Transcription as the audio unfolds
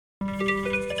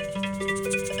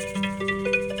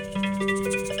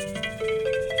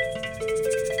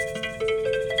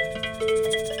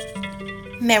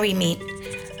Merry meet.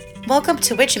 Welcome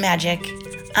to Witch Magic.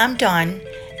 I'm Dawn,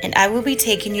 and I will be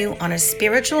taking you on a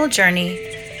spiritual journey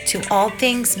to all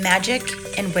things magic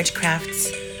and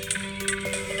witchcrafts.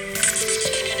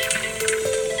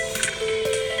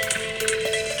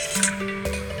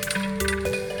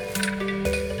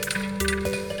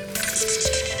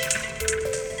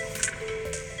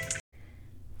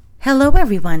 Hello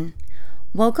everyone.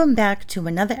 Welcome back to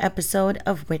another episode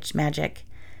of Witch Magic.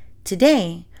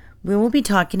 Today, we will be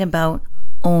talking about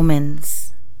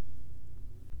omens.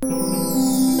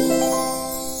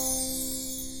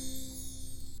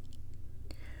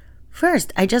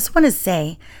 First, I just want to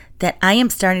say that I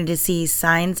am starting to see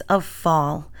signs of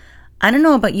fall. I don't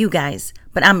know about you guys,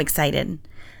 but I'm excited.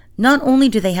 Not only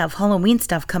do they have Halloween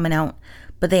stuff coming out,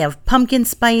 but they have pumpkin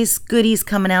spice goodies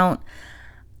coming out.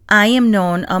 I am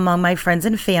known among my friends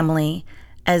and family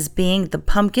as being the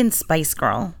pumpkin spice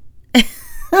girl.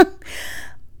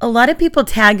 A lot of people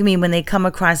tag me when they come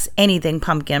across anything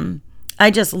pumpkin. I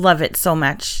just love it so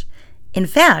much. In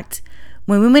fact,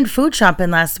 when we went food shopping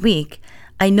last week,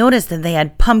 I noticed that they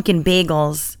had pumpkin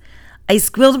bagels. I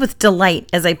squealed with delight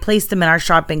as I placed them in our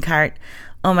shopping cart.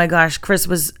 Oh my gosh, Chris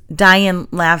was dying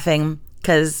laughing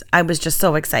because I was just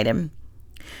so excited.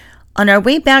 On our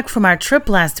way back from our trip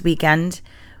last weekend,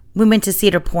 we went to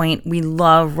Cedar Point. We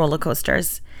love roller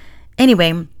coasters.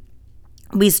 Anyway,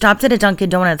 we stopped at a Dunkin'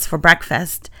 Donuts for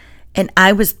breakfast, and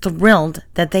I was thrilled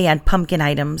that they had pumpkin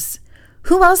items.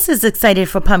 Who else is excited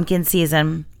for pumpkin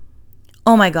season?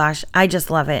 Oh my gosh, I just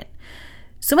love it.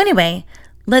 So anyway,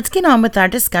 let's get on with our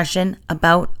discussion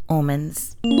about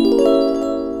omens.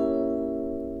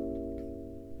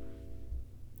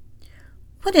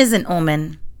 What is an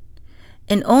omen?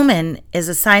 An omen is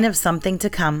a sign of something to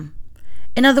come.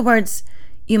 In other words,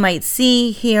 you might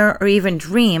see, hear, or even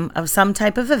dream of some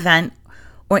type of event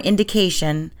or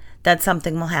indication that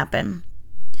something will happen.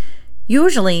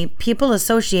 Usually, people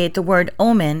associate the word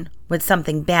omen with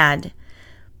something bad,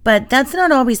 but that's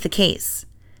not always the case.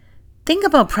 Think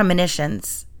about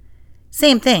premonitions.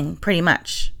 Same thing, pretty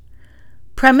much.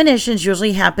 Premonitions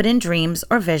usually happen in dreams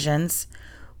or visions,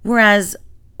 whereas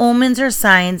omens or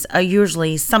signs are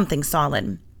usually something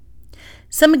solid.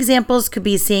 Some examples could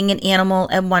be seeing an animal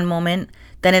at one moment,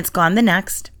 then it's gone the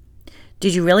next.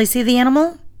 Did you really see the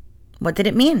animal? What did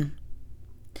it mean?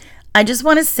 I just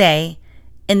want to say,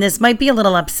 and this might be a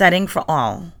little upsetting for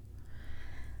all,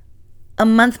 a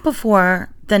month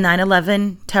before the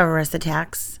 9/11 terrorist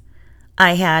attacks,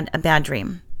 I had a bad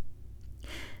dream.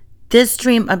 This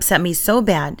dream upset me so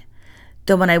bad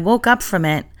that when I woke up from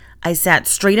it, I sat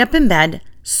straight up in bed,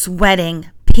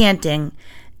 sweating, panting,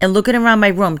 and looking around my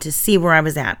room to see where I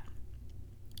was at.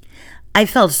 I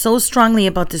felt so strongly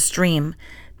about this dream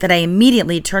that I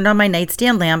immediately turned on my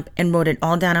nightstand lamp and wrote it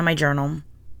all down on my journal.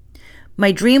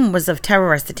 My dream was of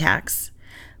terrorist attacks,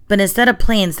 but instead of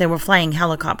planes, they were flying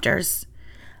helicopters.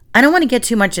 I don't want to get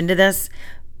too much into this,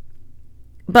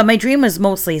 but my dream was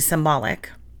mostly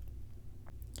symbolic.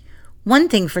 One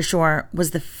thing for sure was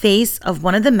the face of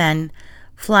one of the men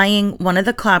flying one of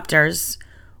the copters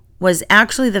was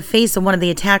actually the face of one of the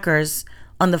attackers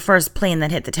on the first plane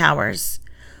that hit the towers.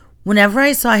 Whenever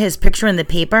I saw his picture in the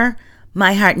paper,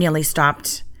 my heart nearly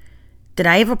stopped. Did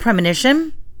I have a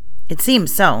premonition? It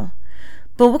seems so.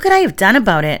 But what could I have done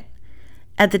about it?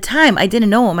 At the time, I didn't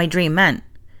know what my dream meant.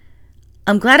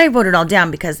 I'm glad I wrote it all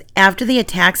down because after the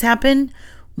attacks happened,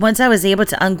 once I was able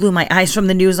to unglue my eyes from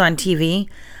the news on TV,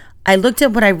 I looked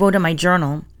at what I wrote in my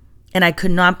journal, and I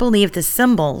could not believe the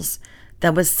symbols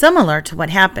that was similar to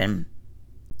what happened.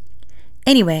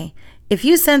 Anyway, if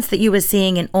you sense that you were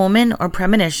seeing an omen or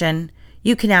premonition,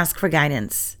 you can ask for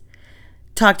guidance.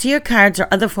 Talk to your cards or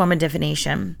other form of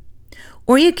divination.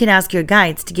 Or you can ask your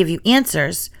guides to give you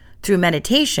answers through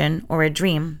meditation or a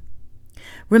dream.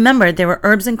 Remember, there are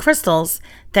herbs and crystals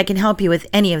that can help you with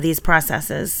any of these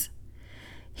processes.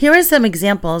 Here are some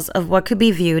examples of what could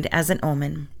be viewed as an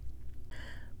omen.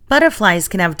 Butterflies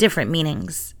can have different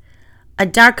meanings. A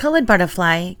dark-colored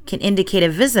butterfly can indicate a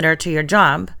visitor to your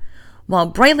job, while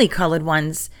brightly colored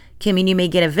ones can mean you may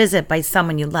get a visit by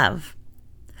someone you love.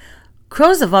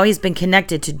 Crows have always been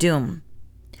connected to doom.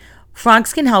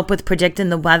 Frogs can help with predicting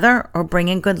the weather or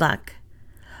bringing good luck.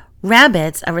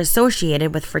 Rabbits are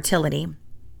associated with fertility.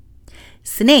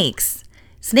 Snakes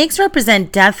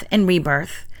represent death and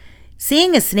rebirth.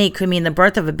 Seeing a snake could mean the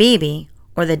birth of a baby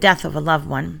or the death of a loved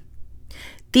one.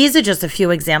 These are just a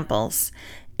few examples,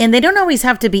 and they don't always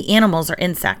have to be animals or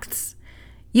insects.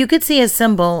 You could see a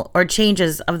symbol or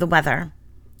changes of the weather.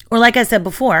 Or like I said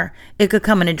before, it could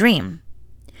come in a dream.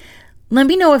 Let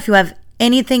me know if you have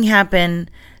anything happen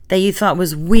that you thought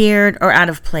was weird or out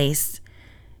of place.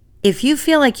 If you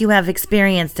feel like you have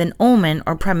experienced an omen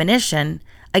or premonition,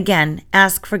 again,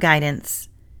 ask for guidance.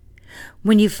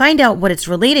 When you find out what it's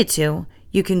related to,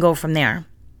 you can go from there.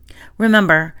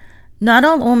 Remember, not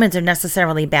all omens are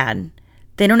necessarily bad.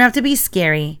 They don't have to be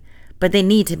scary, but they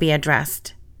need to be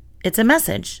addressed. It's a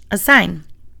message, a sign.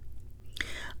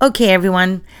 Okay,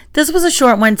 everyone, this was a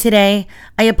short one today.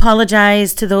 I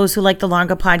apologize to those who like the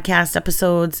longer podcast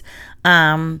episodes,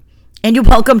 and you're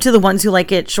welcome to the ones who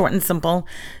like it short and simple.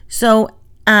 So,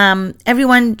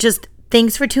 everyone, just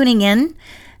thanks for tuning in.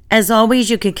 As always,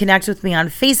 you can connect with me on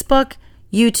Facebook,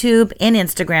 YouTube, and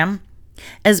Instagram,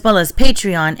 as well as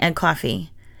Patreon and Ko-fi.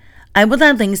 I will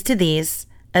add links to these,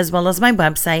 as well as my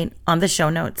website, on the show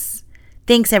notes.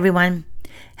 Thanks, everyone.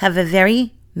 Have a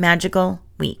very magical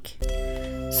week.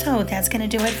 So that's going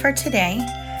to do it for today.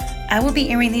 I will be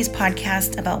airing these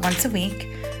podcasts about once a week,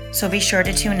 so be sure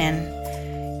to tune in.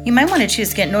 You might want to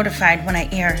choose to get notified when I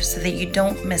air so that you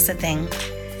don't miss a thing.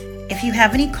 If you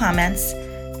have any comments,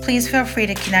 please feel free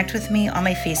to connect with me on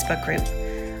my Facebook group.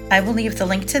 I will leave the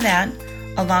link to that,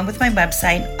 along with my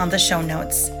website, on the show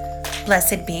notes.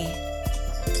 Blessed be.